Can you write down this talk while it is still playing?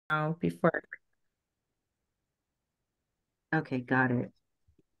Before. Okay, got it.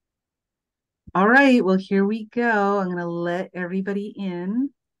 All right, well, here we go. I'm going to let everybody in.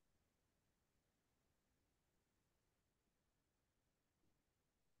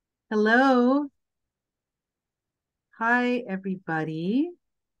 Hello. Hi, everybody.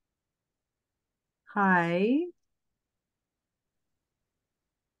 Hi.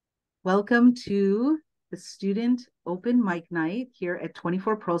 Welcome to the Student Open Mic Night here at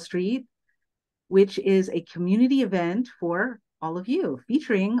 24 Pearl Street, which is a community event for all of you,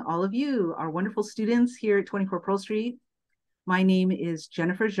 featuring all of you, our wonderful students here at 24 Pearl Street. My name is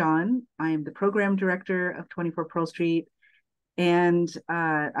Jennifer Jean. I am the program director of 24 Pearl Street. And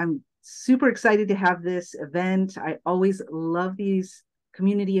I'm super excited to have this event. I always love these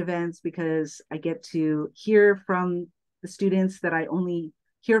community events because I get to hear from the students that I only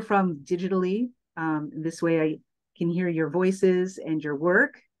hear from digitally. This way I can hear your voices and your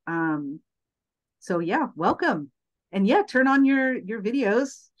work. So yeah, welcome. And yeah, turn on your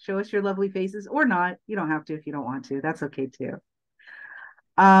videos, show us your lovely faces or not. You don't have to if you don't want to. That's okay too.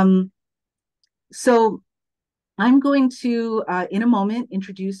 Um, so I'm going to, in a moment,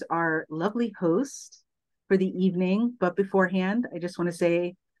 introduce our lovely host for the evening. But beforehand, I just want to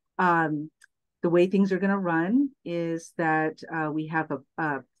say um, the way things are going to run is that we have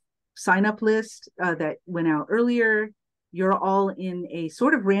a sign up list that went out earlier. You're all in a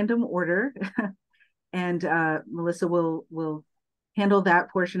sort of random order, and Melissa will handle that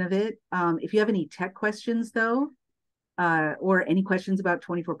portion of it. If you have any tech questions, though, or any questions about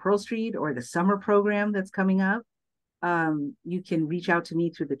 24 Pearl Street or the summer program that's coming up, you can reach out to me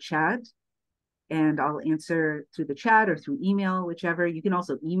through the chat and I'll answer through the chat or through email, whichever. You can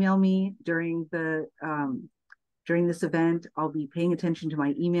also email me during this event. I'll be paying attention to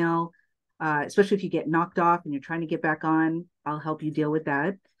my email, especially if you get knocked off and you're trying to get back on. I'll help you deal with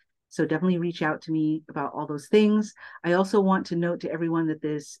that. So definitely reach out to me about all those things. I also want to note to everyone that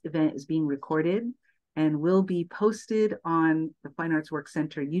this event is being recorded and will be posted on the Fine Arts Work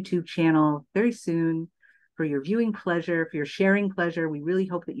Center YouTube channel very soon for your viewing pleasure, for your sharing pleasure. We really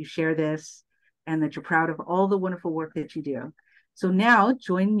hope that you share this and that you're proud of all the wonderful work that you do. So now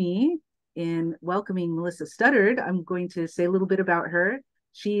join me in welcoming Melissa Studdard. I'm going to say a little bit about her.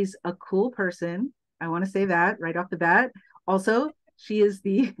 She's a cool person. I want to say that right off the bat. Also, she is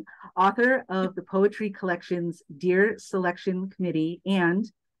the author of the poetry collections Dear Selection Committee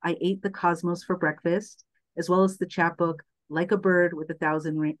and I Ate the Cosmos for Breakfast, as well as the chapbook Like a Bird with a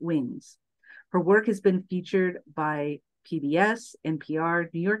Thousand Wings. Her work has been featured by PBS,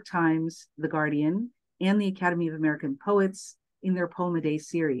 NPR, New York Times, The Guardian, and the Academy of American Poets in their Poem a Day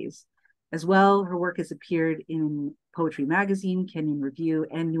series. As well, her work has appeared in Poetry Magazine, Kenyon Review,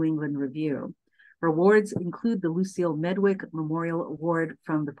 and New England Review. Her awards include the Lucille Medwick Memorial Award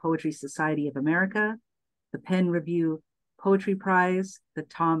from the Poetry Society of America, the Penn Review Poetry Prize, the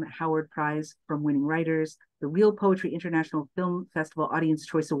Tom Howard Prize from Winning Writers, the Real Poetry International Film Festival Audience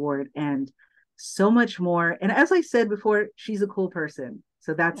Choice Award, and so much more. And as I said before, she's a cool person.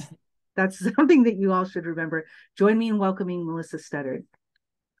 So that's something that you all should remember. Join me in welcoming Melissa Studdard.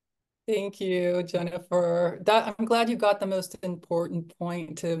 Thank you, Jennifer. I'm glad you got the most important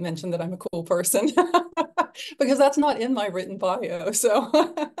point to mention that I'm a cool person because that's not in my written bio. So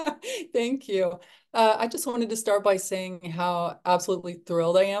thank you. I just wanted to start by saying how absolutely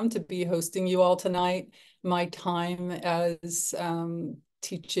thrilled I am to be hosting you all tonight. My time as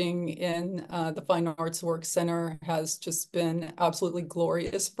teaching in the Fine Arts Work Center has just been absolutely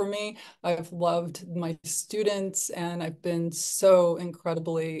glorious for me. I've loved my students and I've been so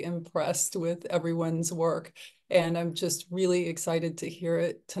incredibly impressed with everyone's work. And I'm just really excited to hear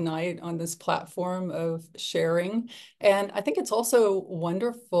it tonight on this platform of sharing. And I think it's also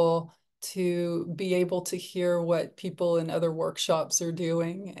wonderful to be able to hear what people in other workshops are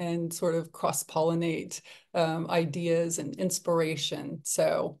doing and sort of cross-pollinate ideas and inspiration.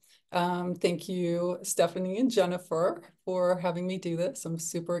 So thank you, Stephanie and Jennifer, for having me do this. I'm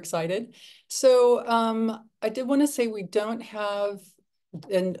super excited. So I did want to say we don't have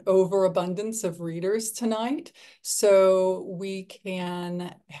an overabundance of readers tonight, so we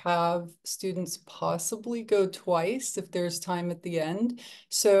can have students possibly go twice if there's time at the end.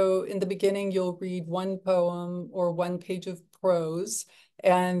 So in the beginning, you'll read one poem or one page of prose.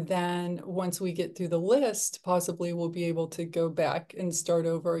 And then once we get through the list, possibly we'll be able to go back and start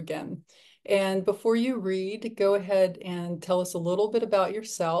over again. And before you read, go ahead and tell us a little bit about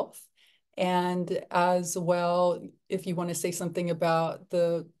yourself And as well, if you want to say something about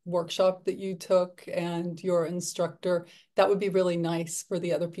the workshop that you took and your instructor, that would be really nice for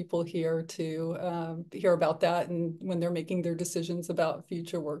the other people here to hear about that and when they're making their decisions about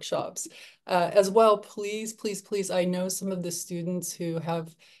future workshops. As well, please, please, please, I know some of the students who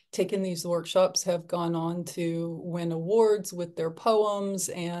have taken these workshops have gone on to win awards with their poems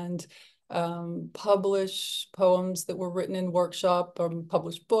and publish poems that were written in workshop,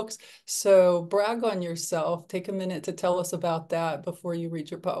 publish books. So brag on yourself. Take a minute to tell us about that before you read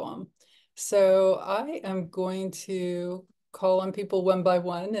your poem. So I am going to call on people one by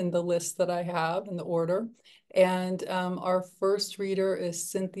one in the list that I have in the order. And our first reader is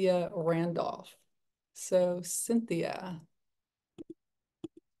Cynthia Randolph. So Cynthia.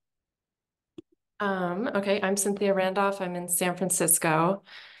 Okay, I'm Cynthia Randolph. I'm in San Francisco,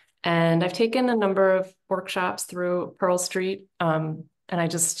 and I've taken a number of workshops through Pearl Street, and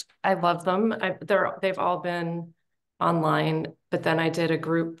I love them. They've all been online, but then I did a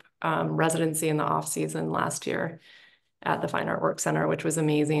group residency in the off season last year at the Fine Art Work Center, which was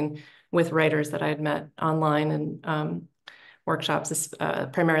amazing, with writers that I had met online and workshops,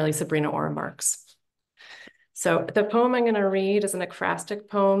 primarily Sabrina Ora Marks. So the poem I'm going to read is an ekphrastic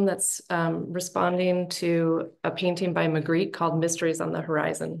poem that's responding to a painting by Magritte called Mysteries on the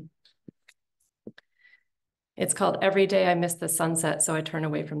Horizon. It's called Every Day I Miss the Sunset, So I Turn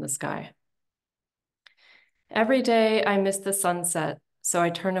Away from the Sky. Every day I miss the sunset, so I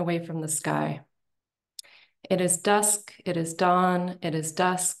turn away from the sky. It is dusk, it is dawn, it is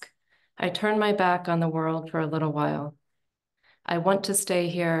dusk. I turn my back on the world for a little while. I want to stay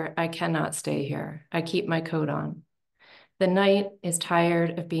here, I cannot stay here. I keep my coat on. The night is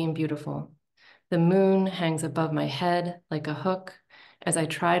tired of being beautiful. The moon hangs above my head like a hook as I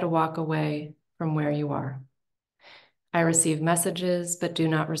try to walk away from where you are. I receive messages but do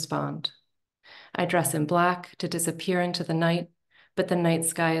not respond. I dress in black to disappear into the night, but the night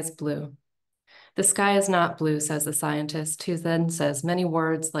sky is blue. The sky is not blue, says the scientist, who then says many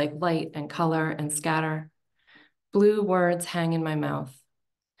words like light and color and scatter. Blue words hang in my mouth.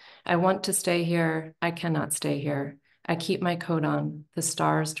 I want to stay here. I cannot stay here. I keep my coat on. The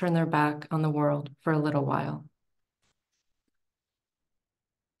stars turn their back on the world for a little while.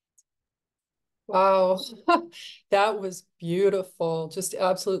 Wow, that was beautiful, just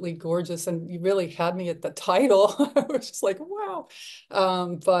absolutely gorgeous. And you really had me at the title. I was just like, wow.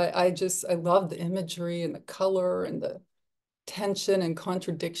 But I love the imagery and the color and the tension and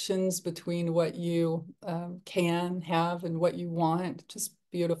contradictions between what you can have and what you want. Just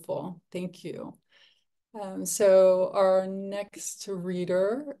beautiful. Thank you. So our next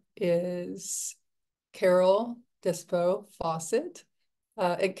reader is Carol Dispo Fawcett.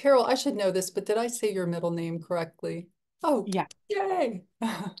 And Carol, I should know this, but did I say your middle name correctly? Oh, Yeah. yay.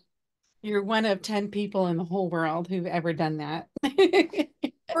 You're one of 10 people in the whole world who've ever done that.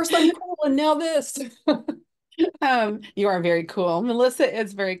 First I'm cool and now this. You are very cool. Melissa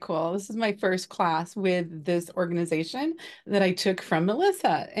is very cool. This is my first class with this organization that I took from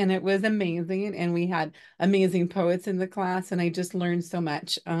Melissa, and it was amazing. And we had amazing poets in the class, and I just learned so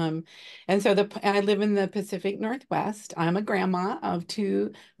much. And so I live in the Pacific Northwest. I'm a grandma of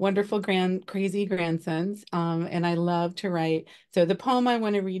two wonderful crazy grandsons, and I love to write. So the poem I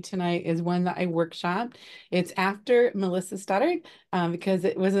want to read tonight is one that I workshopped. It's after Melissa Studdard, because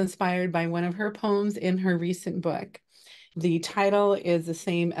it was inspired by one of her poems in her recent book. The title is the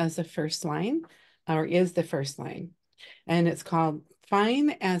same as the first line, or is the first line, and it's called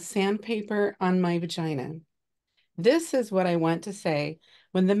Fine as Sandpaper on My Vagina. This is what I want to say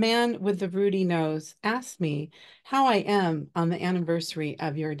when the man with the ruddy nose asks me how I am on the anniversary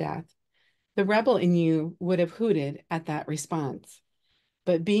of your death. The rebel in you would have hooted at that response.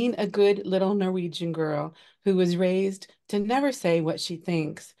 But being a good little Norwegian girl who was raised to never say what she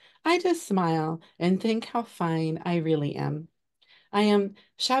thinks, I just smile and think how fine I really am. I am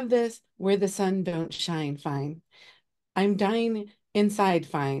shove this where the sun don't shine fine. I'm dying inside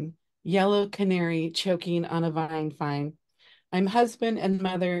fine. Yellow canary choking on a vine fine. I'm husband and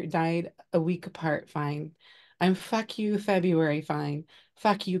mother died a week apart fine. I'm fuck you February fine.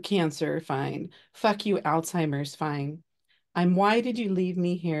 Fuck you cancer fine. Fuck you Alzheimer's fine. I'm why did you leave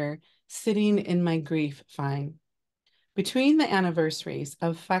me here, sitting in my grief fine. Between the anniversaries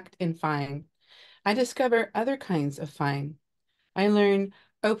of fucked and fine, I discover other kinds of fine. I learn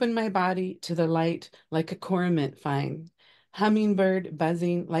open my body to the light like a cormorant fine. Hummingbird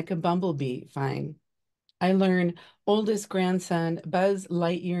buzzing like a bumblebee fine. I learn oldest grandson Buzz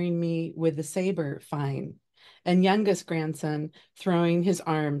Lightyearing me with the saber fine. And youngest grandson throwing his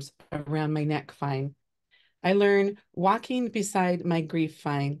arms around my neck fine. I learn walking beside my grief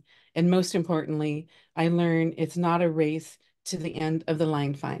fine. And most importantly, I learn it's not a race to the end of the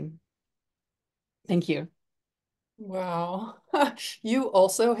line fine. Thank you. Wow. You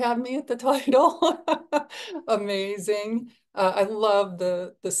also have me at the title. Amazing. I love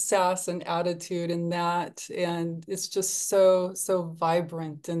the sass and attitude in that. And it's just so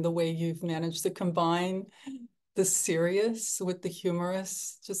vibrant in the way you've managed to combine the serious with the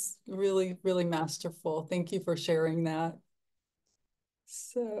humorous. Just really masterful. Thank you for sharing that.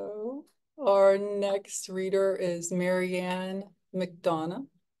 So our next reader is Marianne McDonough.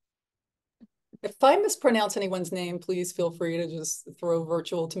 If I mispronounce anyone's name, please feel free to just throw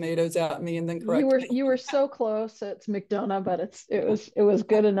virtual tomatoes at me and then correct me. You were so close. It's McDonough, but it was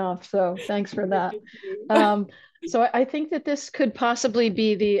good enough. So thanks for that. Thank you. So I think that this could possibly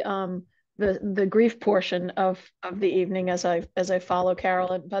be the grief portion of the evening as I follow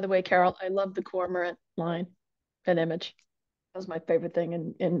Carol. And by the way, Carol, I love the cormorant line and image. That was my favorite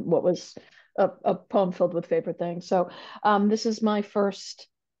thing in what was a poem filled with favorite things. So this is my first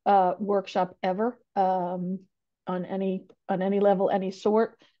workshop ever on any level, any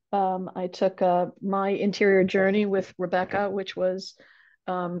sort. I took my interior journey with Rebecca, which was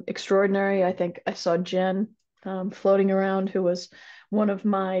extraordinary. I think I saw Jen floating around, who was one of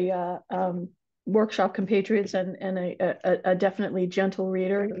my workshop compatriots and a definitely gentle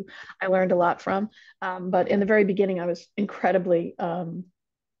reader who I learned a lot from. But in the very beginning, I was incredibly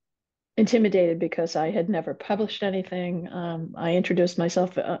intimidated because I had never published anything. I introduced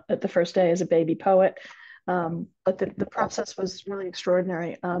myself at the first day as a baby poet. But the process was really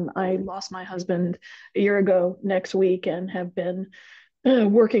extraordinary. I lost my husband a year ago next week and have been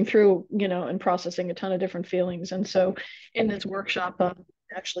working through, and processing a ton of different feelings. And so in this workshop,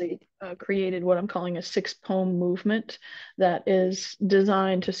 actually created what I'm calling a 6-poem movement that is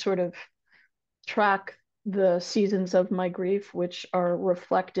designed to sort of track the seasons of my grief, which are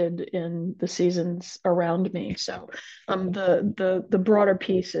reflected in the seasons around me. So the broader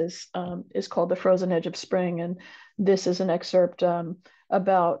piece is called The Frozen Edge of Spring. And this is an excerpt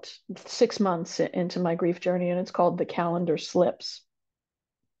about 6 months into my grief journey, and it's called The Calendar Slips.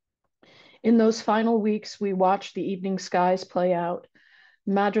 In those final weeks, we watched the evening skies play out,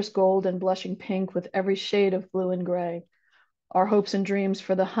 madras gold and blushing pink with every shade of blue and gray. Our hopes and dreams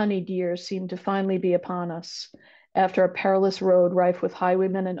for the honeyed years seemed to finally be upon us. After a perilous road rife with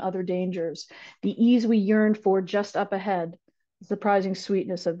highwaymen and other dangers, the ease we yearned for just up ahead, the surprising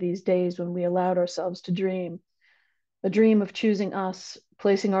sweetness of these days when we allowed ourselves to dream. A dream of choosing us,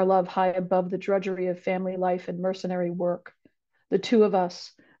 placing our love high above the drudgery of family life and mercenary work. The two of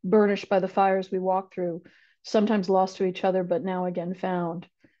us, burnished by the fires we walked through, sometimes lost to each other, but now again found.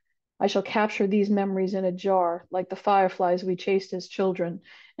 I shall capture these memories in a jar, like the fireflies we chased as children,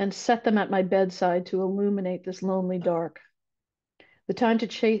 and set them at my bedside to illuminate this lonely dark. The time to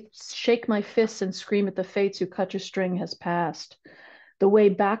shake my fists and scream at the fates who cut your string has passed. The way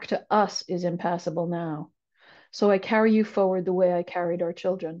back to us is impassable now. So I carry you forward the way I carried our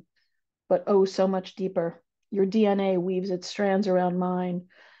children. But oh, so much deeper. Your DNA weaves its strands around mine,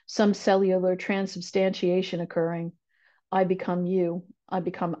 some cellular transubstantiation occurring. I become you. I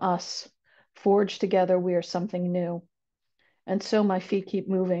become us. Forged together, we are something new. And so my feet keep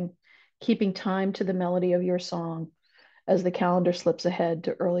moving, keeping time to the melody of your song as the calendar slips ahead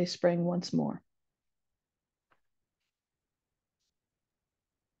to early spring once more.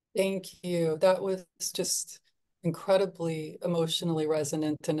 Thank you. That was just incredibly emotionally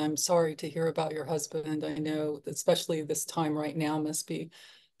resonant. And I'm sorry to hear about your husband. I know, especially this time right now, must be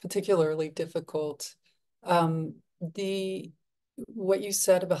particularly difficult. The what you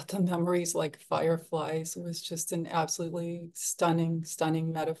said about the memories like fireflies was just an absolutely stunning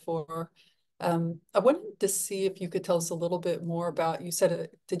metaphor. I wanted to see if you could tell us a little bit more about, you said,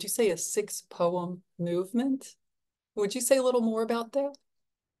 did you say a 6-poem movement? Would you say a little more about that?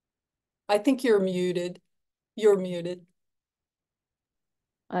 I think you're muted. You're muted.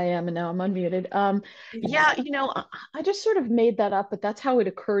 I am, and now I'm unmuted. Yeah, I just sort of made that up, but that's how it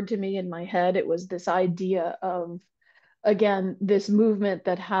occurred to me in my head. It was this idea of, again, this movement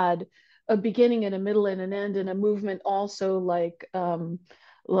that had a beginning and a middle and an end, and a movement also like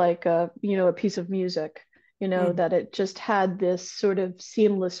a piece of music, that it just had this sort of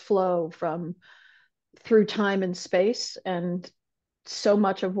seamless flow from through time and space. And so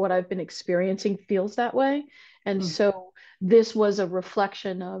much of what I've been experiencing feels that way. And so this was a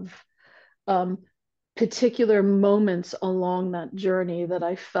reflection of particular moments along that journey that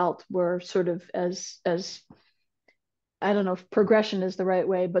I felt were sort of as I don't know if progression is the right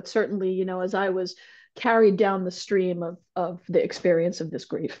way, but certainly, as I was carried down the stream of the experience of this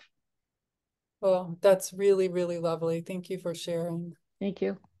grief. Well, that's really, really lovely. Thank you for sharing. Thank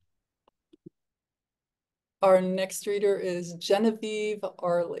you. Our next reader is Genevieve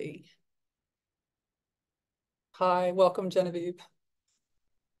Arley. Hi, welcome, Genevieve.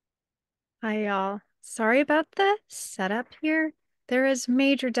 Hi, y'all. Sorry about the setup here. There is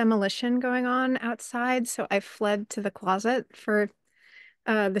major demolition going on outside, so I fled to the closet for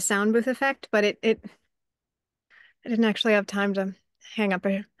the sound booth effect, but I didn't actually have time to hang up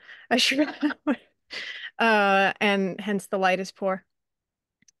a shroud. And hence the light is poor.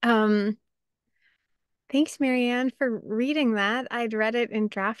 Um, Thanks, Marianne, for reading that. I'd read it in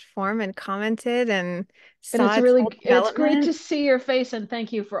draft form and commented and And saw its whole it's great to development. see your face, and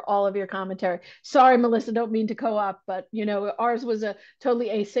thank you for all of your commentary. Sorry, Melissa, don't mean to co-op, but you know, ours was a totally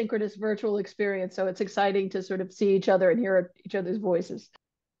asynchronous virtual experience, so it's exciting to sort of see each other and hear each other's voices.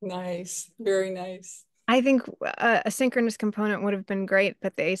 Nice, very nice. I think a synchronous component would have been great,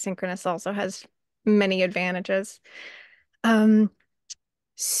 but the asynchronous also has many advantages. Um,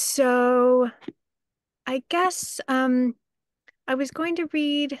 so I guess I was going to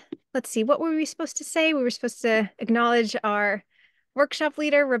read, let's see, what were we supposed to say? We were supposed to acknowledge our workshop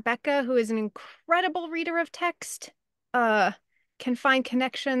leader, Rebecca, who is an incredible reader of text, uh, can find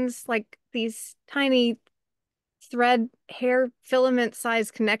connections like these tiny thread hair filament size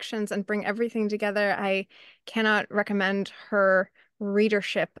connections and bring everything together. I cannot recommend her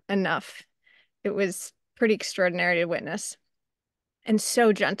readership enough. It was pretty extraordinary to witness and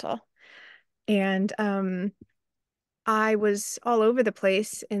so gentle. And I was all over the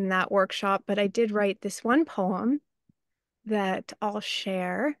place in that workshop, but I did write this one poem that I'll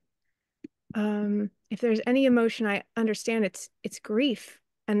share. If there's any emotion I understand, it's grief.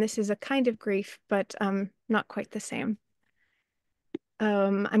 And this is a kind of grief, but not quite the same.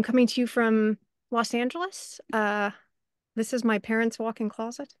 I'm coming to you from Los Angeles. This is my parents' walk-in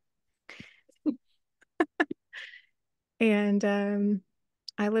closet. And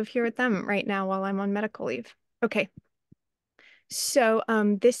I live here with them right now while I'm on medical leave. Okay. So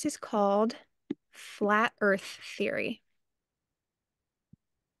this is called Flat Earth Theory.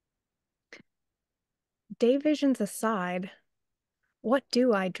 Day visions aside, what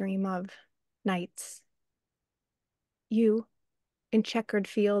do I dream of? Nights. You, in checkered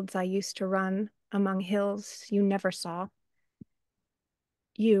fields I used to run, among hills you never saw.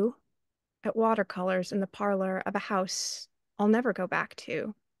 You, at watercolors in the parlor of a house I'll never go back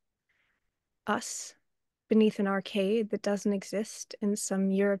to. Us, beneath an arcade that doesn't exist in some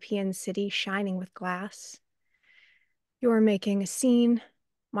European city shining with glass. You're making a scene,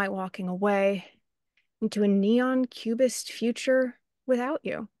 my walking away into a neon cubist future without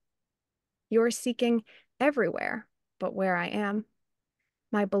you. You're seeking everywhere but where I am.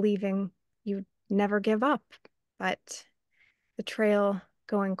 My believing you'd never give up, but the trail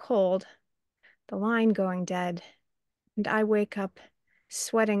going cold, the line going dead, and I wake up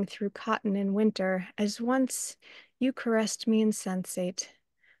sweating through cotton in winter as once you caressed me insensate,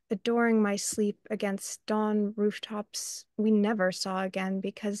 adoring my sleep against dawn rooftops we never saw again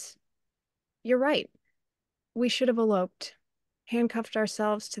because you're right. We should have eloped, handcuffed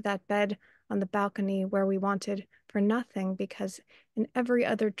ourselves to that bed on the balcony where we wanted for nothing because in every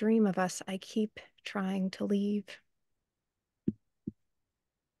other dream of us, I keep trying to leave.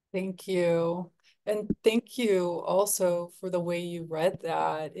 Thank you. And thank you also for the way you read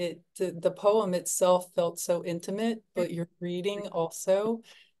that. The poem itself felt so intimate, but your reading also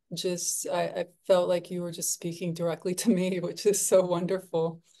just, I felt like you were just speaking directly to me, which is so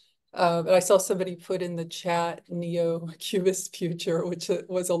wonderful. But I saw somebody put in the chat neo-cubist future, which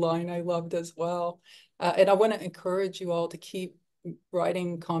was a line I loved as well. And I want to encourage you all to keep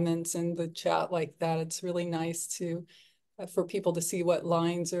writing comments in the chat like that. It's really nice to for people to see what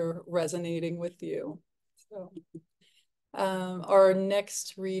lines are resonating with you. So, our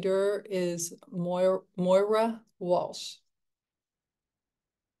next reader is Moira Walsh.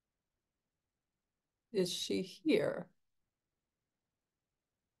 Is she here?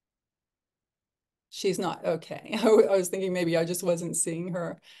 She's not, okay. I was thinking maybe I just wasn't seeing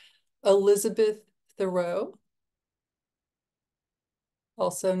her. Elizabeth Thoreau?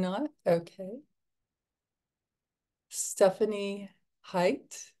 Also not, okay. Stephanie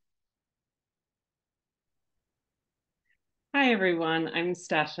Height? Hi, everyone. I'm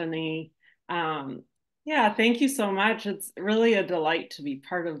Stephanie. Yeah, thank you so much. It's really a delight to be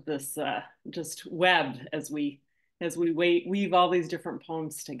part of this just web as we weave all these different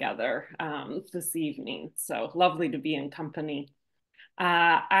poems together this evening. So lovely to be in company.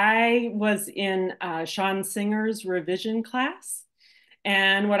 I was in Sean Singer's revision class,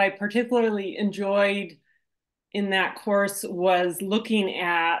 and what I particularly enjoyed in that course was looking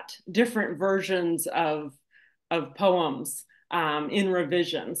at different versions of poems in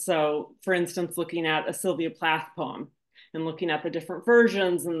revision. So for instance, looking at a Sylvia Plath poem and looking at the different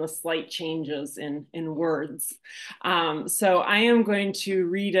versions and the slight changes in words. So I am going to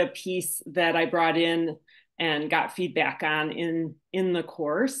read a piece that I brought in and got feedback on in the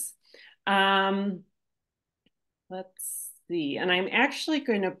course. Let's see, and I'm actually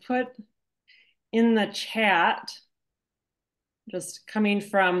going to put in the chat, just coming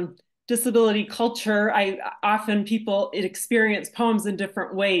from disability culture, people experience poems in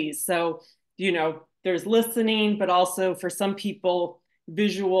different ways. So, you know, there's listening, but also for some people,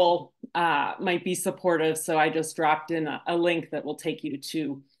 visual might be supportive. So I just dropped in a link that will take you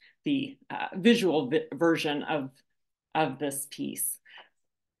to the visual version of this piece,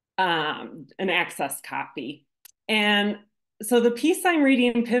 an access copy. And so the piece I'm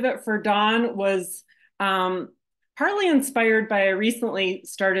reading, Pivot for Dawn, was partly inspired by I recently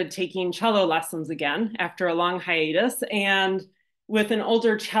started taking cello lessons again after a long hiatus, and with an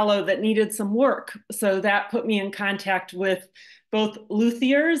older cello that needed some work. So that put me in contact with both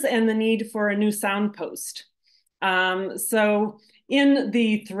luthiers and the need for a new sound post. So in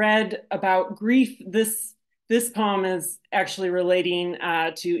the thread about grief, this poem is actually relating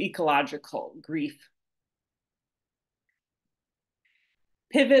to ecological grief.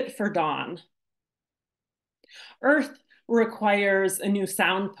 Pivot for Dawn. Earth requires a new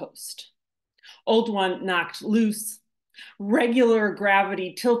sound post. Old one knocked loose. Regular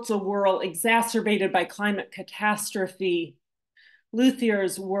gravity tilts a whirl exacerbated by climate catastrophe.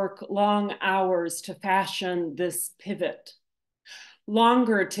 Luthiers work long hours to fashion this pivot.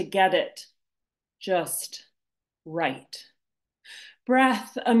 Longer to get it just right.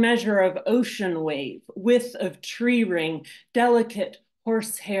 Breath, a measure of ocean wave, width of tree ring, delicate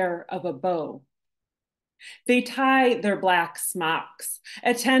horsehair of a bow. They tie their black smocks,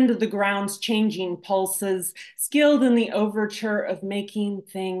 attend the ground's changing pulses, skilled in the overture of making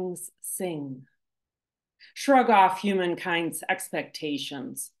things sing. Shrug off humankind's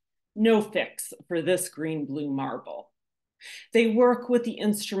expectations. No fix for this green-blue marble. They work with the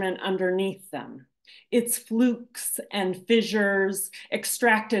instrument underneath them, its flukes and fissures,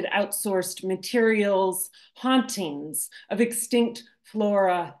 extracted outsourced materials, hauntings of extinct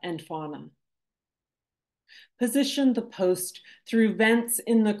flora and fauna. Position the post through vents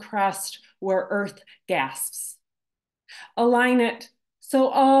in the crust where earth gasps. Align it so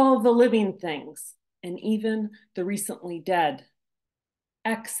all the living things, and even the recently dead,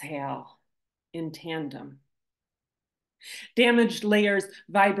 exhale in tandem. Damaged layers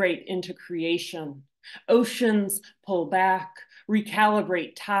vibrate into creation. Oceans pull back,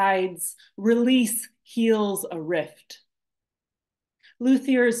 recalibrate tides, release heals a rift.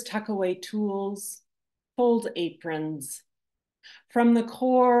 Luthiers tuck away tools, fold aprons. From the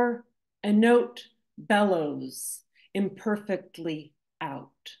core, a note bellows imperfectly out.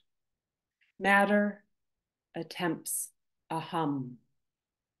 Matter attempts a hum.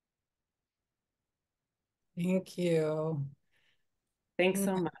 Thank you. Thanks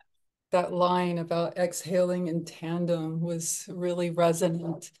so much. That line about exhaling in tandem was really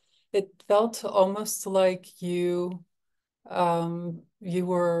resonant. It felt almost like you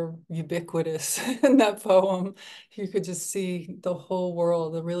were ubiquitous in that poem. You could just see the whole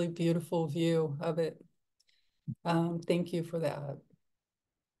world, a really beautiful view of it. Thank you for that.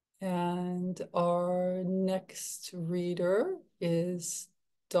 And our next reader is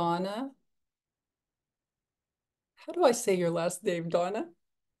Donna. How do I say your last name, Donna?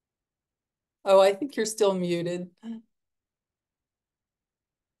 Oh, I think you're still muted.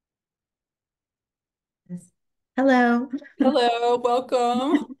 Hello. Hello,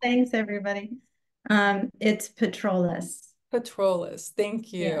 welcome. Thanks, everybody. It's Petrolus. Petrolus,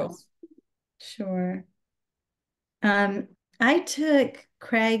 thank you. Yes, sure. I took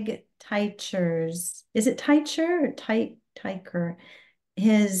Craig Teicher's, is it Teicher or Teicher?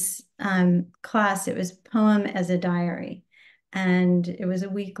 His class, it was Poem as a Diary. And it was a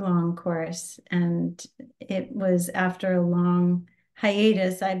week-long course. And it was after a long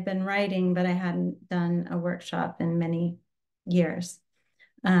hiatus. I'd been writing, but I hadn't done a workshop in many years.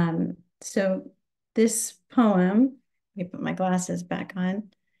 So this poem, let me put my glasses back on,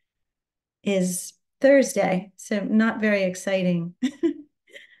 is Thursday. So not very exciting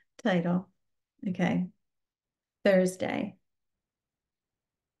title. Okay. Thursday.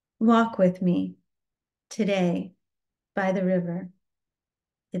 Walk with me today by the river.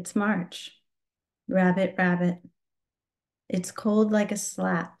 It's March. Rabbit, rabbit. It's cold like a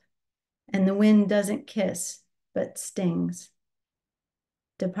slap, and the wind doesn't kiss, but stings.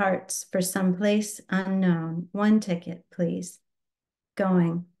 departs for some place unknown. One ticket, please.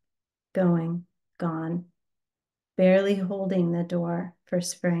 Going, going, gone. Barely holding the door for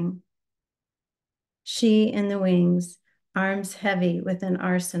spring. She in the wings, arms heavy with an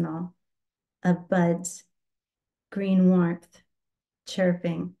arsenal of buds, green warmth,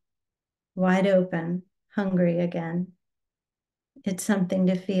 chirping, wide open, hungry again. It's something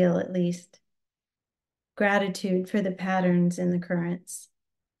to feel, at least. Gratitude for the patterns in the currents,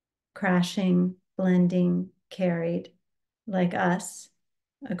 crashing, blending, carried, like us,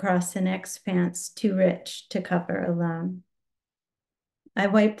 across an expanse too rich to cover alone. I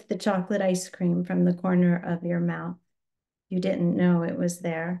wiped the chocolate ice cream from the corner of your mouth. You didn't know it was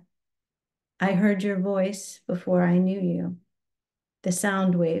there. I heard your voice before I knew you. The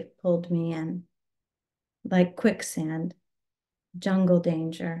sound wave pulled me in, like quicksand, jungle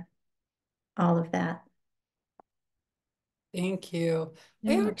danger, all of that. Thank you.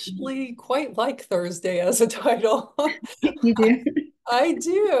 You're I welcome. actually quite like Thursday as a title. You do? I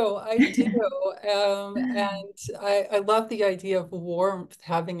do, I do. And I love the idea of warmth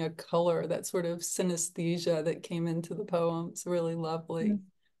having a color, that sort of synesthesia that came into the poem. It's really lovely.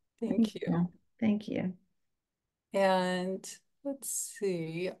 Thank you. Thank you. And let's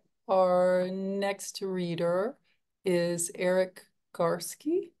see, our next reader is Eric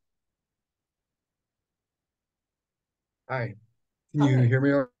Garsky. Hi, can you Hi. hear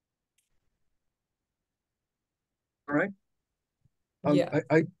me all right? Yeah.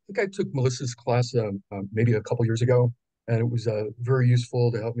 I think I took Melissa's class maybe a couple years ago, and it was very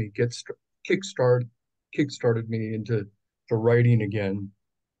useful to help me get kickstarted me into to writing again.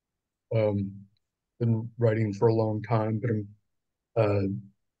 Been writing for a long time, but uh,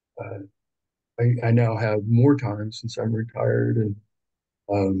 I now have more time since I'm retired, and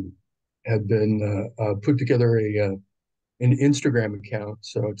um, have been put together an Instagram account.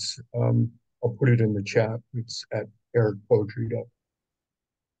 So it's I'll put it in the chat. It's at ericpoetry.com.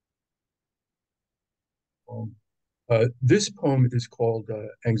 This poem is called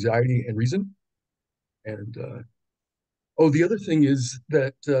Anxiety and Reason. And oh, the other thing is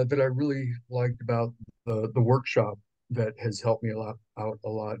that that I really liked about the workshop that has helped me out a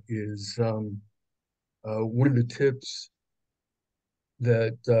lot is one of the tips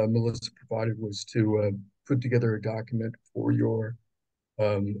that Melissa provided was to put together a document for your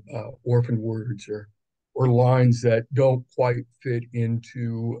orphan words or lines that don't quite fit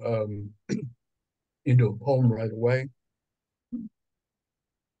into a poem right away.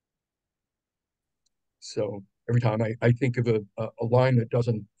 So every time I think of a line that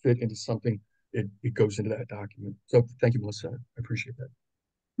doesn't fit into something, it goes into that document. So thank you, Melissa. I appreciate that.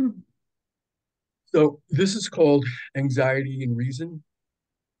 Hmm. So this is called Anxiety and Reason.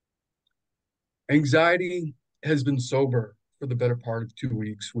 Anxiety has been sober for the better part of 2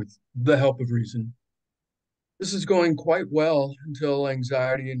 weeks with the help of reason. This is going quite well until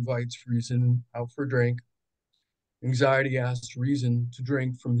anxiety invites reason out for a drink. Anxiety asks reason to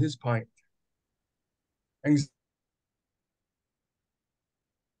drink from his pint.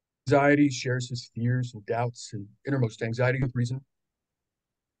 Anxiety shares his fears and doubts and innermost anxiety with reason.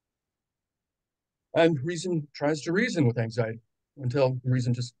 And reason tries to reason with anxiety until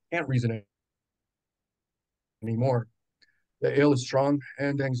reason just can't reason anymore. The ale is strong,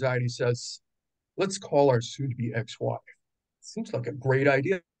 and anxiety says, let's call our soon-to-be ex-wife. Seems like a great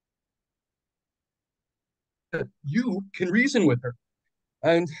idea. You can reason with her.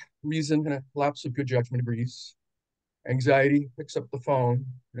 And reason, in a lapse of good judgment, agrees. Anxiety picks up the phone,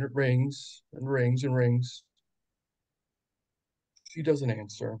 and it rings and rings and rings. She doesn't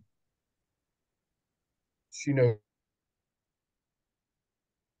answer. She knows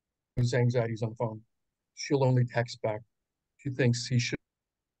anxiety's on the phone. She'll only text back. She thinks he should.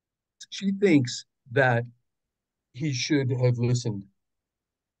 She thinks that he should have listened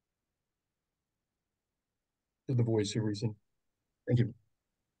to the voice of reason. Thank you.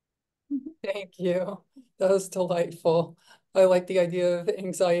 Thank you. That was delightful. I like the idea of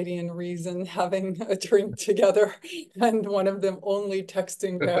anxiety and reason having a drink together and one of them only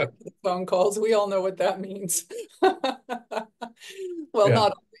texting back the phone calls. We all know what that means. Well, Yeah.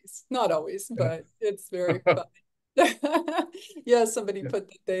 not always, but it's very fun. Yeah, somebody put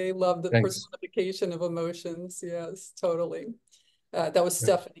that they love the Thanks. personification of emotions. Yes, totally. That was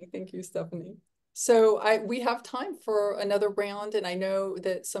Yeah. Stephanie. Thank you, Stephanie. So we have time for another round, and I know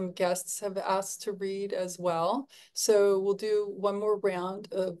that some guests have asked to read as well. So we'll do one more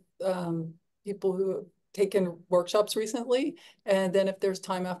round of people who have taken workshops recently. And then if there's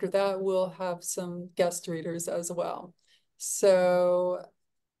time after that, we'll have some guest readers as well. So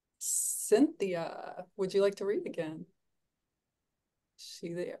Cynthia, would you like to read again?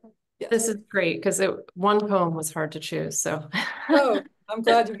 she there? Yes. This is great because one poem was hard to choose. So, Oh, I'm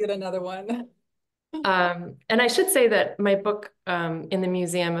glad you get another one. And I should say that my book in the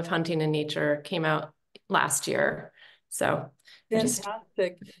Museum of Hunting and Nature came out last year. So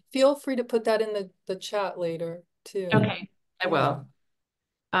Fantastic. Feel free to put that in the chat later too. Okay, I will.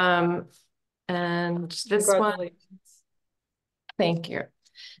 And this one, Congratulations. thank you.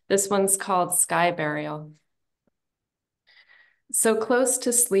 This one's called Sky Burial. So close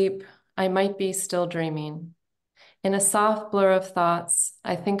to sleep, I might be still dreaming. In a soft blur of thoughts,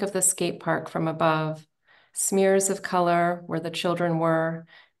 I think of the skate park from above, smears of color where the children were,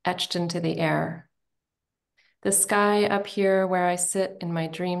 etched into the air. The sky up here where I sit in my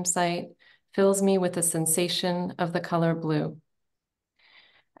dream site fills me with the sensation of the color blue.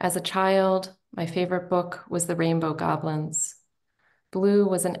 As a child, my favorite book was The Rainbow Goblins. Blue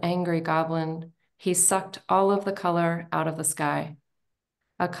was an angry goblin. He sucked all of the color out of the sky.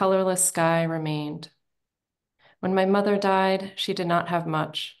 A colorless sky remained. When my mother died, she did not have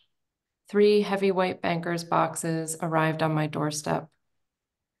much. 3 heavy white banker's boxes arrived on my doorstep.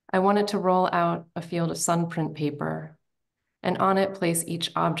 I wanted to roll out a field of sunprint paper, and on it place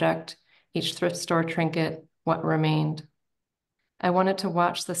each object, each thrift store trinket, what remained. I wanted to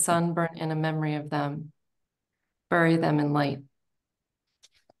watch the sun burn in a memory of them, bury them in light.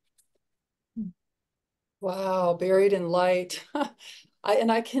 Wow, buried in light.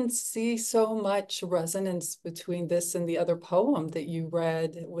 I can see so much resonance between this and the other poem that you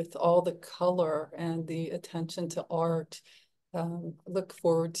read with all the color and the attention to art. Look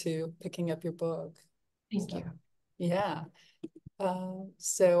forward to picking up your book. Thank you. Yeah.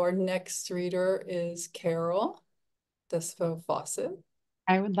 So our next reader is Carol Desfo-Fawcett.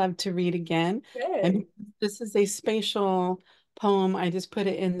 I would love to read again. And this is a spatial poem. I just put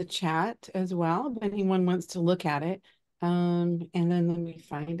it in the chat as well, if anyone wants to look at it. And then let me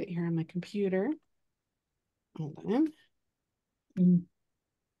find it here on my computer. Hold on.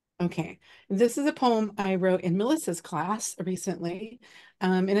 Okay, this is a poem I wrote in Melissa's class recently.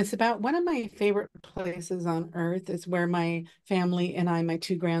 And it's about one of my favorite places on earth is where my family and my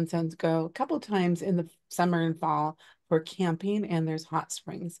 2 grandsons go a couple times in the summer and fall for camping, and there's hot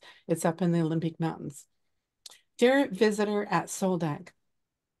springs. It's up in the Olympic Mountains. Dear visitor at Soldeck,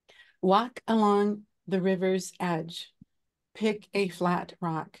 walk along the river's edge, pick a flat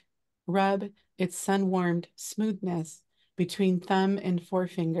rock, rub its sun-warmed smoothness between thumb and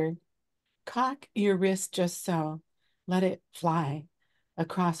forefinger. Cock your wrist just so. Let it fly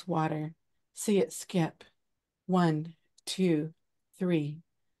across water. See it skip. 1, 2, 3.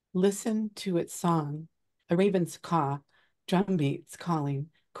 Listen to its song. A raven's caw, drumbeats calling,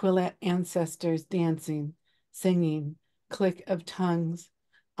 Quillette ancestors dancing, singing, click of tongues,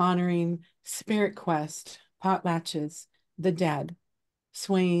 honoring spirit quest, potlatches, the dead,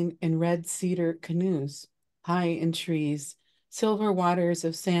 swaying in red cedar canoes, high in trees, silver waters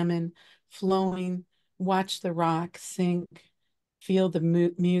of salmon flowing, watch the rock sink, feel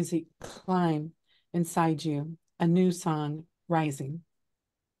the music climb inside you, a new song rising.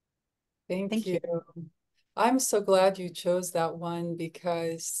 Thank you. I'm so glad you chose that one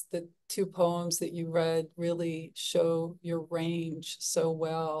because the 2 poems that you read really show your range so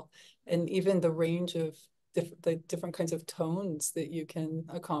well, and even the range of the different kinds of tones that you can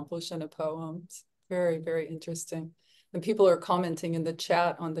accomplish in a poem. It's very, very interesting. And people are commenting in the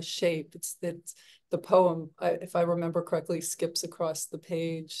chat on the shape. It's the poem, if I remember correctly, skips across the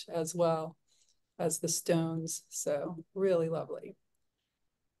page as well as the stones. So really lovely.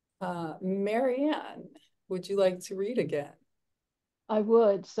 Marianne, would you like to read again? I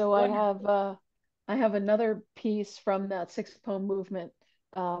would. So Wonderful. I have another piece from that 6th poem movement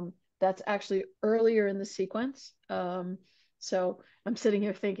that's actually earlier in the sequence. So I'm sitting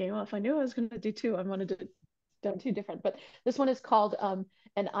here thinking, well, if I knew I was going to do 2, I wanted to do 2 different. But this one is called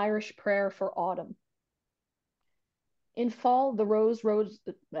An Irish Prayer for Autumn. In fall, the rose rose.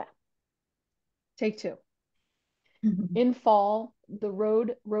 Take 2. In fall, the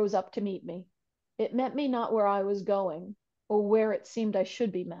road rose up to meet me. It met me not where I was going, or where it seemed I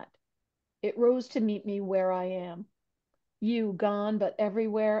should be met. It rose to meet me where I am. You gone, but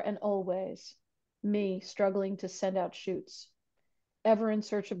everywhere and always. Me struggling to send out shoots. Ever in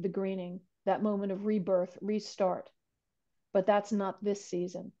search of the greening, that moment of rebirth, restart. But that's not this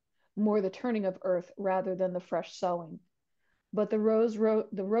season. More the turning of earth rather than the fresh sowing. But the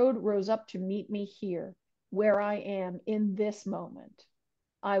road rose up to meet me here, where I am in this moment.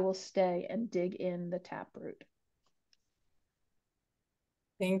 I will stay and dig in the taproot.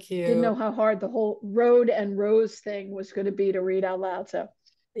 Thank you. Didn't know how hard the whole road and rose thing was going to be to read out loud. So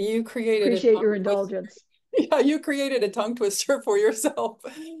you created appreciate your indulgence. Yeah, you created a tongue twister for yourself.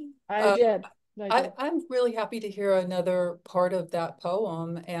 I did. I'm really happy to hear another part of that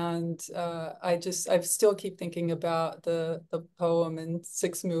poem, and I still keep thinking about the poem in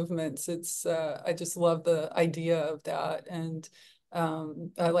 6 movements. It's I just love the idea of that, and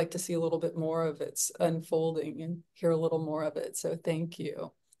I like to see a little bit more of its unfolding and hear a little more of it. So thank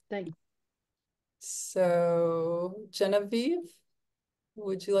you. Thank you. So Genevieve,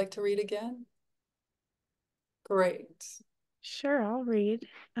 would you like to read again? Great. Sure, I'll read.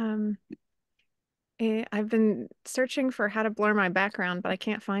 I've been searching for how to blur my background, but I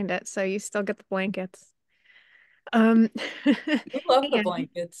can't find it, so you still get the blankets. Um, We love the and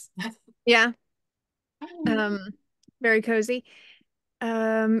blankets. yeah, very cozy.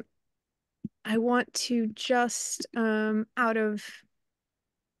 Um, I want to just out of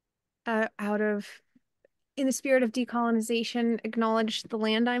in the spirit of decolonization, acknowledge the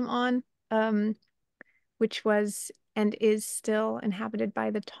land I'm on, which was and is still inhabited by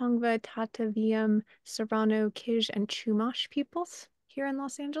the Tongva, Tataviam, Serrano, Kij, and Chumash peoples here in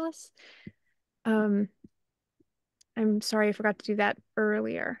Los Angeles. I'm sorry I forgot to do that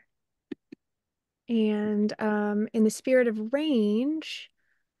earlier. And in the spirit of range,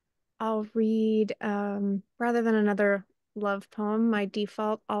 I'll read, rather than another love poem, my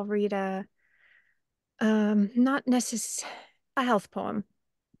default, I'll read not necessarily a health poem,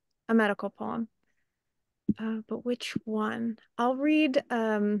 a medical poem. But which one? I'll read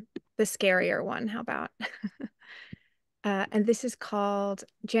the scarier one. How about? And this is called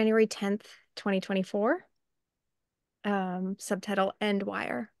January 10th, 2024. Subtitle End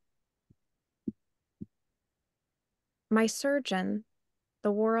Wire. My surgeon,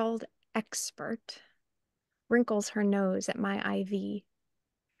 the world expert, wrinkles her nose at my IV.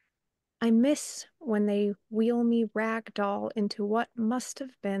 I miss when they wheel me ragdoll into what must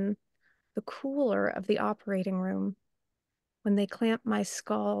have been the cooler of the operating room, when they clamp my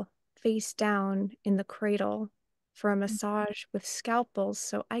skull face down in the cradle for a massage with scalpels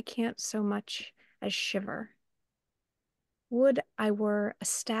so I can't so much as shiver. Would I were a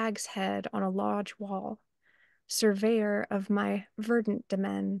stag's head on a lodge wall, surveyor of my verdant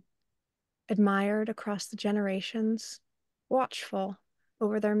domain, admired across the generations, watchful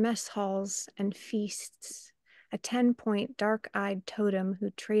over their mess halls and feasts, a 10-point dark-eyed totem who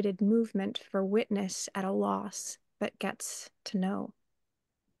traded movement for witness at a loss, but gets to know.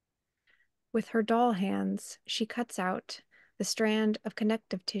 With her doll hands, she cuts out the strand of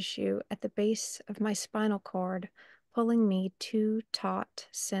connective tissue at the base of my spinal cord, pulling me too taut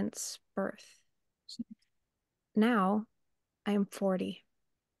since birth. Now I am 40.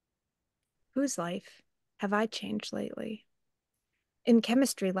 Whose life have I changed lately? In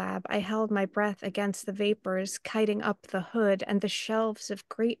chemistry lab, I held my breath against the vapors kiting up the hood and the shelves of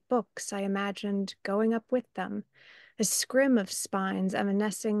great books I imagined going up with them, a scrim of spines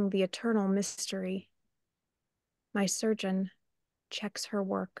evanescing the eternal mystery. My surgeon checks her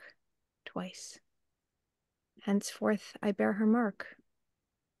work twice. Henceforth, I bear her mark.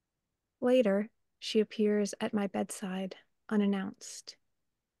 Later, she appears at my bedside, unannounced.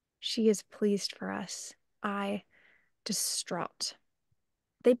 She is pleased for us. I, distraught.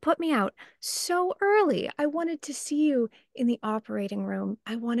 They put me out so early. I wanted to see you in the operating room.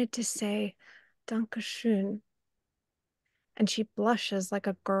 I wanted to say, Danke schön. And she blushes like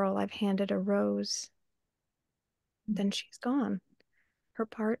a girl I've handed a rose. Then she's gone. Her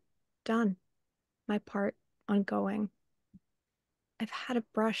part done. My part ongoing. I've had a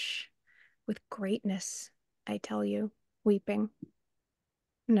brush with greatness, I tell you, weeping.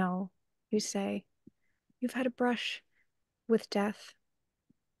 No, you say, you've had a brush with death.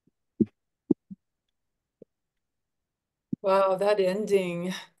 Wow, that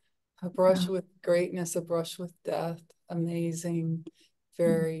ending. A brush with greatness, a brush with death. Amazing.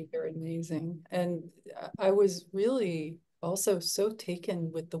 Very, very amazing. And I was really also so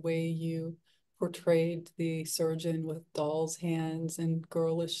taken with the way you portrayed the surgeon with doll's hands and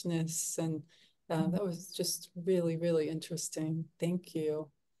girlishness. And that was just really, really interesting. Thank you.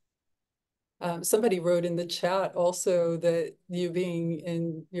 Somebody wrote in the chat also that you being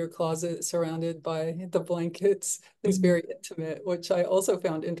in your closet surrounded by the blankets is very intimate, which I also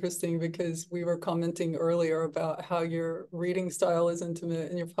found interesting because we were commenting earlier about how your reading style is intimate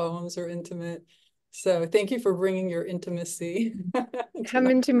and your poems are intimate. So thank you for bringing your intimacy. Come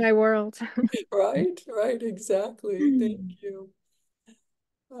into my world. Right, right, exactly. Thank you.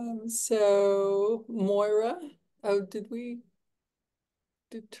 So Moira, oh, did we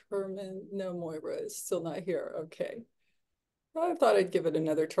determine? No, Moira is still not here. Okay. I thought I'd give it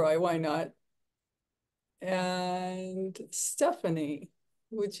another try. Why not? And Stephanie,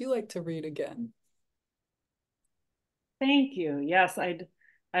 would you like to read again? Thank you. Yes, I'd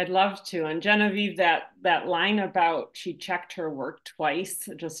love to. And Genevieve, that line about she checked her work twice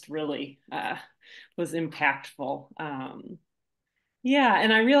just really was impactful. Yeah,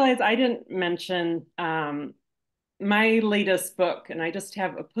 and I realized I didn't mention my latest book, and I just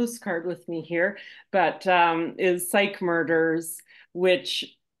have a postcard with me here, but is Psych Murders, which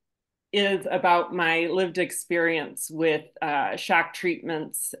is about my lived experience with shock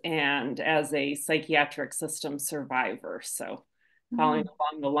treatments and as a psychiatric system survivor. So following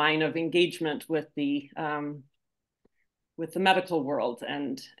along the line of engagement with the medical world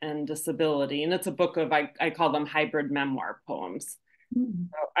and disability. And it's a book of, I call them hybrid memoir poems.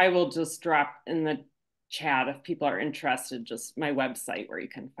 So I will just drop in the chat if people are interested, just my website where you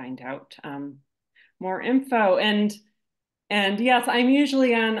can find out more info. And yes, I'm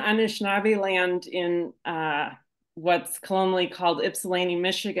usually on Anishinaabe land in what's colonially called Ypsilanti,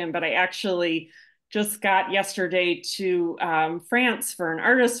 Michigan, but I actually just got yesterday to France for an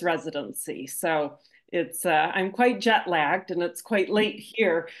artist residency. So it's I'm quite jet lagged and it's quite late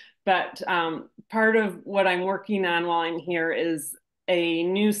here, but part of what I'm working on while I'm here is a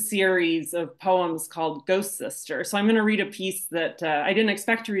new series of poems called Ghost Sister. So I'm going to read a piece that I didn't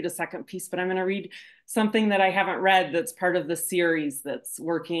expect to read a second piece, but I'm going to read something that I haven't read that's part of the series that's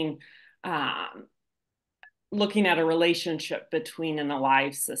working, looking at a relationship between an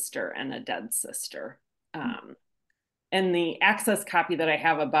alive sister and a dead sister. And the access copy that I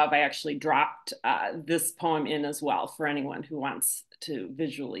have above, I actually dropped this poem in as well for anyone who wants to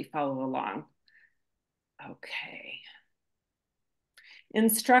visually follow along. Okay.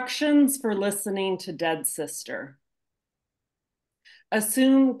 Instructions for listening to dead sister.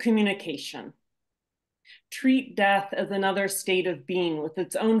 Assume communication. Treat death as another state of being with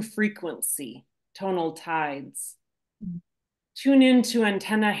its own frequency, tonal tides. Tune into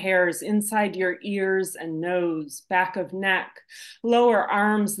antenna hairs inside your ears and nose, back of neck, lower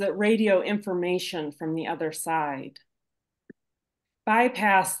arms that radio information from the other side.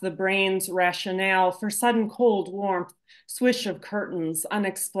 Bypass the brain's rationale for sudden cold warmth, swish of curtains,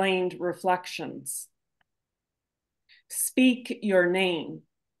 unexplained reflections. Speak your name,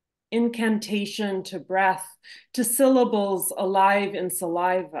 incantation to breath, to syllables alive in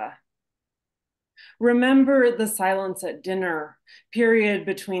saliva. Remember the silence at dinner, period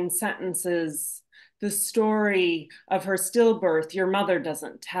between sentences, the story of her stillbirth your mother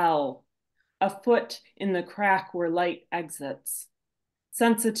doesn't tell, a foot in the crack where light exits,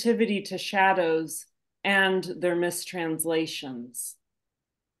 sensitivity to shadows and their mistranslations.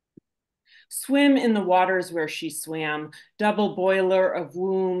 Swim in the waters where she swam, double boiler of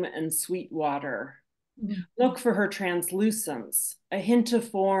womb and sweet water. Look for her translucence, a hint of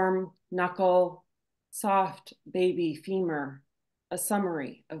form, knuckle, soft baby femur, a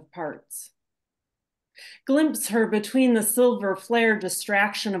summary of parts. Glimpse her between the silver flare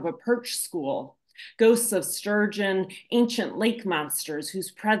distraction of a perch school, ghosts of sturgeon, ancient lake monsters whose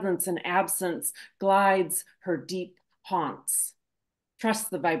presence and absence glides her deep haunts.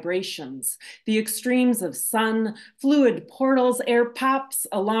 Trust the vibrations, the extremes of sun, fluid portals, air pops,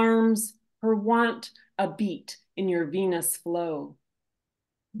 alarms, her want a beat in your Venus flow.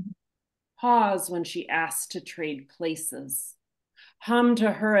 Pause when she asks to trade places. Hum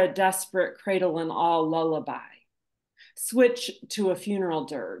to her a desperate cradle and all lullaby. Switch to a funeral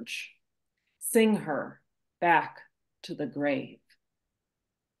dirge. Sing her back to the grave.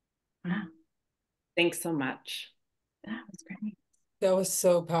 Wow. Thanks so much. That was great. That was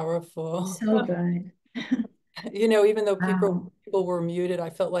so powerful. So good. You know, even though Wow. people were muted,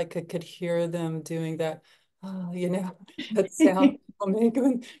 I felt like I could hear them doing that, you know, that sound people make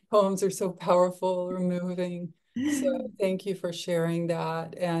when poems are so powerful or moving. So thank you for sharing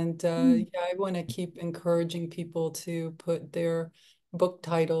that. And yeah, I want to keep encouraging people to put their book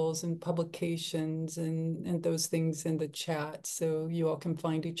titles and publications and those things in the chat so you all can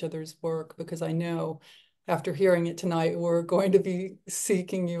find each other's work, because I know after hearing it tonight, we're going to be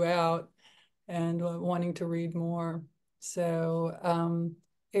seeking you out and wanting to read more. So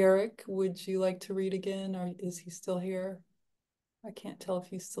Eric, would you like to read again, or is he still here? I can't tell if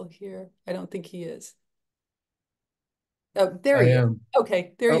he's still here. I don't think he is. Oh, there I he is. am.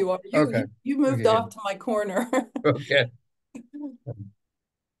 Okay, there Oh, you are. okay. You moved Okay, off to my corner. okay.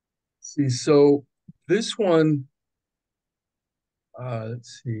 See, so this one,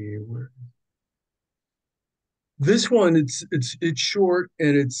 let's see where. This one, it's short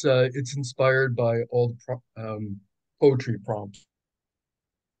and it's inspired by all the poetry prompts,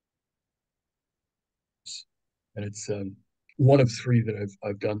 and it's one of three that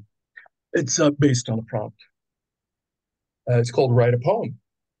I've done. It's based on a prompt. It's called Write a Poem.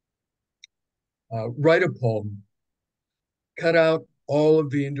 Write a poem. Cut out all of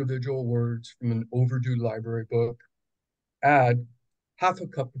the individual words from an overdue library book. Add half a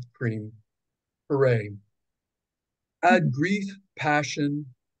cup of cream. Hooray. Add grief, passion,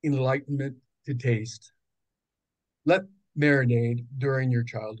 enlightenment to taste. Let marinade during your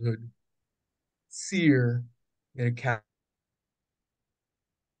childhood. Sear in a cast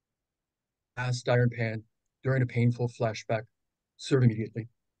iron pan during a painful flashback. Serve immediately.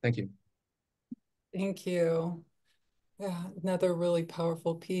 Thank you. Thank you. Yeah, another really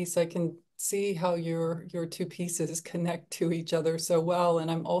powerful piece. I can see how your two pieces connect to each other so well. And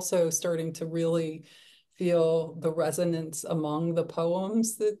I'm also starting to really feel the resonance among the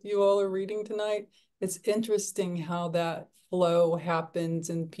poems that you all are reading tonight. It's interesting how that flow happens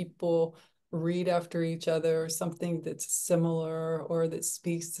and people read after each other something that's similar or that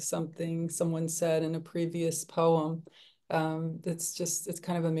speaks to something someone said in a previous poem. It's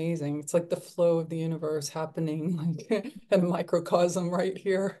kind of amazing. It's like the flow of the universe happening like in a microcosm right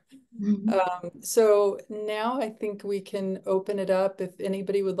here. So now I think we can open it up. If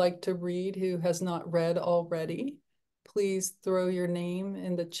anybody would like to read who has not read already, please throw your name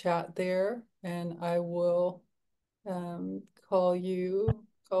in the chat there and I will call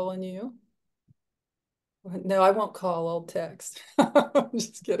on you. No, I won't call, I'll text. I'm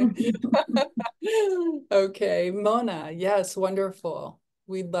just kidding. Okay, Mona, yes, wonderful.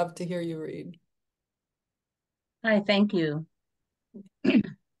 We'd love to hear you read. Hi, thank you.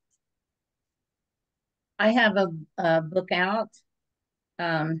 I have a book out.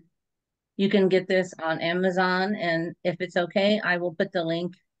 You can get this on Amazon, and if it's okay, I will put the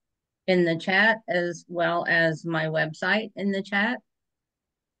link in the chat as well as my website in the chat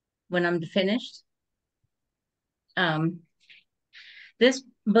when I'm finished. This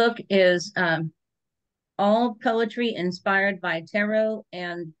book is all poetry inspired by tarot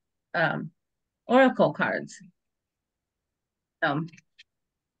and oracle cards.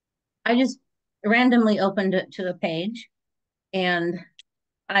 I just randomly opened it to a page, and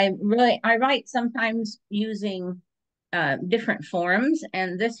I write sometimes using different forms,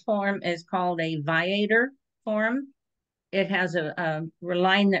 and this form is called a viator form. It has a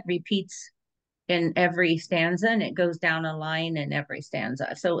line that repeats in every stanza, and it goes down a line in every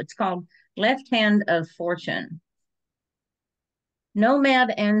stanza. So it's called Left Hand of Fortune.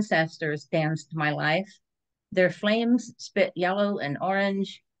 Nomad ancestors danced my life. Their flames spit yellow and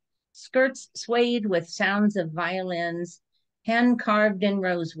orange. Skirts swayed with sounds of violins, hand carved in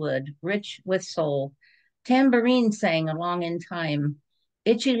rosewood, rich with soul. Tambourine sang along in time.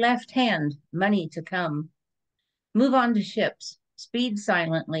 Itchy left hand, money to come. Move on to ships, speed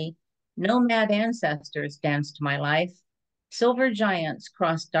silently. Nomad ancestors danced my life. Silver giants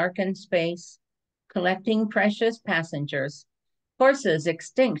crossed darkened space, collecting precious passengers. Horses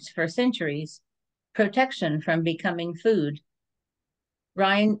extinct for centuries, protection from becoming food.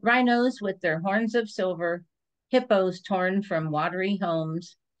 Rhinos with their horns of silver, hippos torn from watery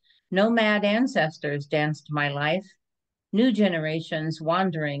homes. Nomad ancestors danced my life. New generations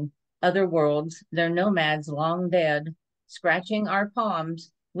wandering, other worlds, their nomads long dead. Scratching our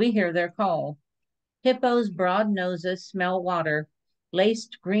palms, we hear their call. Hippos' broad noses smell water,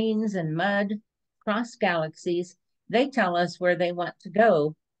 laced greens and mud, cross galaxies. They tell us where they want to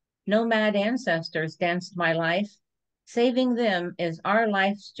go. Nomad ancestors danced my life. Saving them is our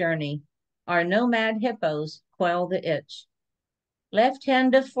life's journey. Our nomad hippos quell the itch. Left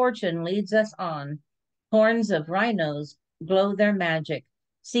hand of fortune leads us on. Horns of rhinos glow their magic,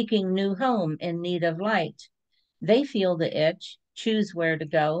 seeking new home in need of light. They feel the itch, choose where to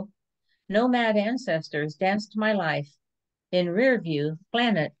go. Nomad ancestors danced my life. In rear view,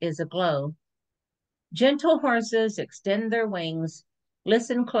 planet is aglow. Gentle horses extend their wings,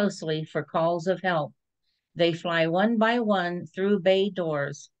 listen closely for calls of help. They fly one by one through bay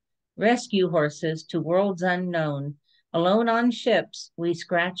doors. Rescue horses to worlds unknown. Alone on ships, we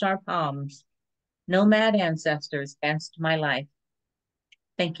scratch our palms. Nomad ancestors danced my life.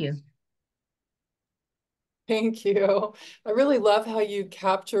 Thank you. Thank you. I really love how you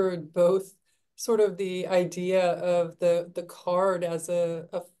captured both sort of the idea of the card as a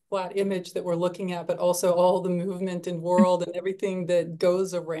flat image that we're looking at, but also all the movement in world and everything that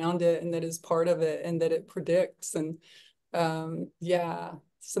goes around it and that is part of it and that it predicts. And yeah,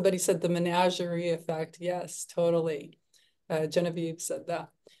 somebody said the menagerie effect. Yes, totally. Genevieve said that.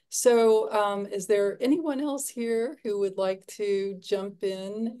 So is there anyone else here who would like to jump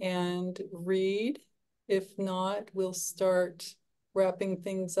in and read? If not, we'll start wrapping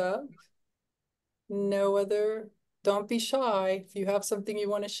things up. No other, don't be shy. If you have something you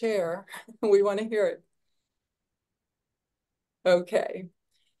want to share, we want to hear it. Okay,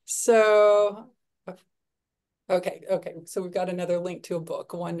 so Okay, okay. So we've got another link to a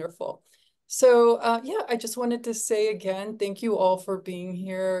book. Wonderful. So yeah, I just wanted to say again, thank you all for being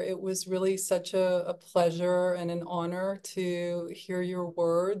here. It was really such a pleasure and an honor to hear your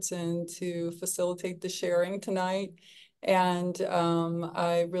words and to facilitate the sharing tonight. And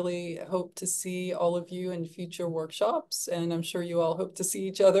I really hope to see all of you in future workshops. And I'm sure you all hope to see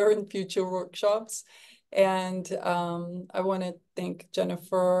each other in future workshops. And I want to thank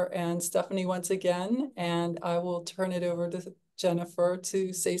Jennifer and Stephanie once again, and I will turn it over to Jennifer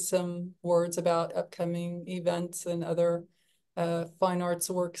to say some words about upcoming events and other Fine Arts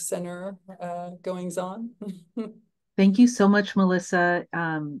Work Center goings on. Thank you so much, Melissa.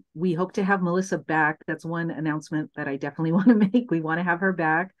 We hope to have Melissa back. That's one announcement that I definitely want to make. We want to have her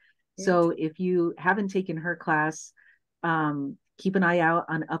back. So if you haven't taken her class, keep an eye out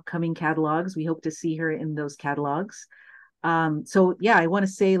on upcoming catalogs. We hope to see her in those catalogs. So yeah, I want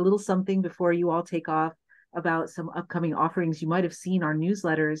to say a little something before you all take off about some upcoming offerings. You might have seen our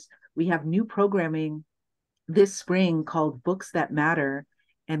newsletters. We have new programming this spring called Books That Matter.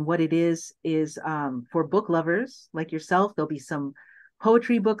 And what it is for book lovers like yourself. There'll be some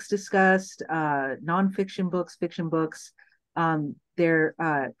poetry books discussed, nonfiction books, fiction books.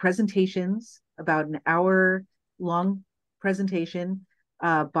 They're presentations, about an hour long presentation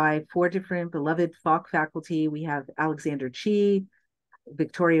by 4 different beloved FAWC faculty. We have Alexander Chi,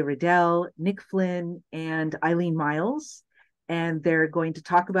 Victoria Riddell, Nick Flynn, and Eileen Miles. And they're going to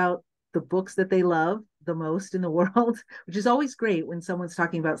talk about the books that they love the most in the world, which is always great when someone's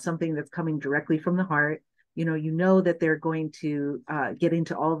talking about something that's coming directly from the heart. You know that they're going to get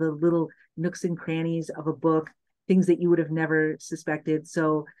into all the little nooks and crannies of a book, things that you would have never suspected.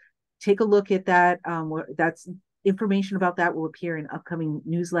 So take a look at that. That's information about that will appear in upcoming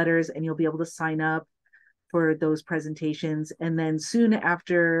newsletters, and you'll be able to sign up for those presentations. And then soon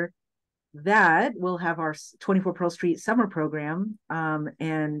after that, we'll have our 24 Pearl Street summer program.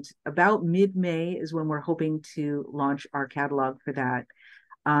 And about mid-May is when we're hoping to launch our catalog for that.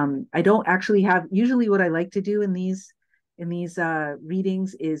 I don't actually have, usually what I like to do in these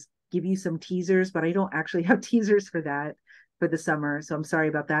readings is give you some teasers, but I don't actually have teasers for that for the summer. So I'm sorry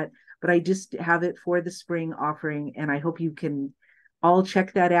about that, but I just have it for the spring offering, and I hope you can all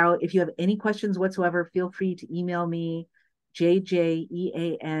check that out. If you have any questions whatsoever, feel free to email me,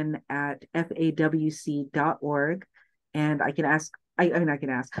 jjean@fawc.org, and I can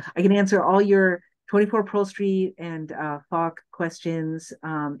answer all your 24 Pearl Street and FAWC questions.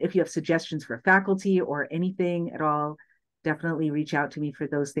 If you have suggestions for faculty or anything at all, definitely reach out to me for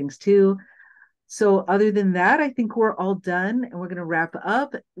those things too. So other than that, I think we're all done, and we're going to wrap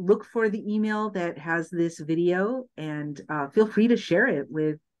up. Look for the email that has this video, and feel free to share it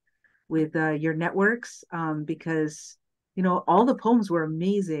with your networks, because all the poems were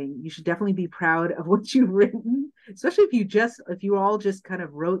amazing. You should definitely be proud of what you've written, especially if you all just kind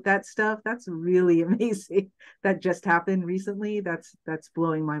of wrote that stuff. That's really amazing. That just happened recently. That's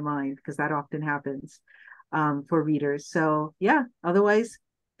blowing my mind, because that often happens for readers. So yeah, otherwise,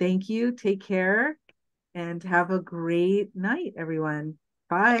 thank you. Take care and have a great night, everyone.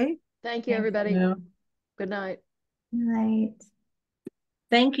 Bye. Thank you, everybody. Good night. Right.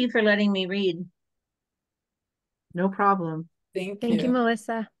 Thank you for letting me read. No problem. Thank Thank you, you.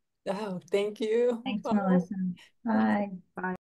 Melissa. Oh, thank you. Thanks, Bye. Melissa. Bye. Bye.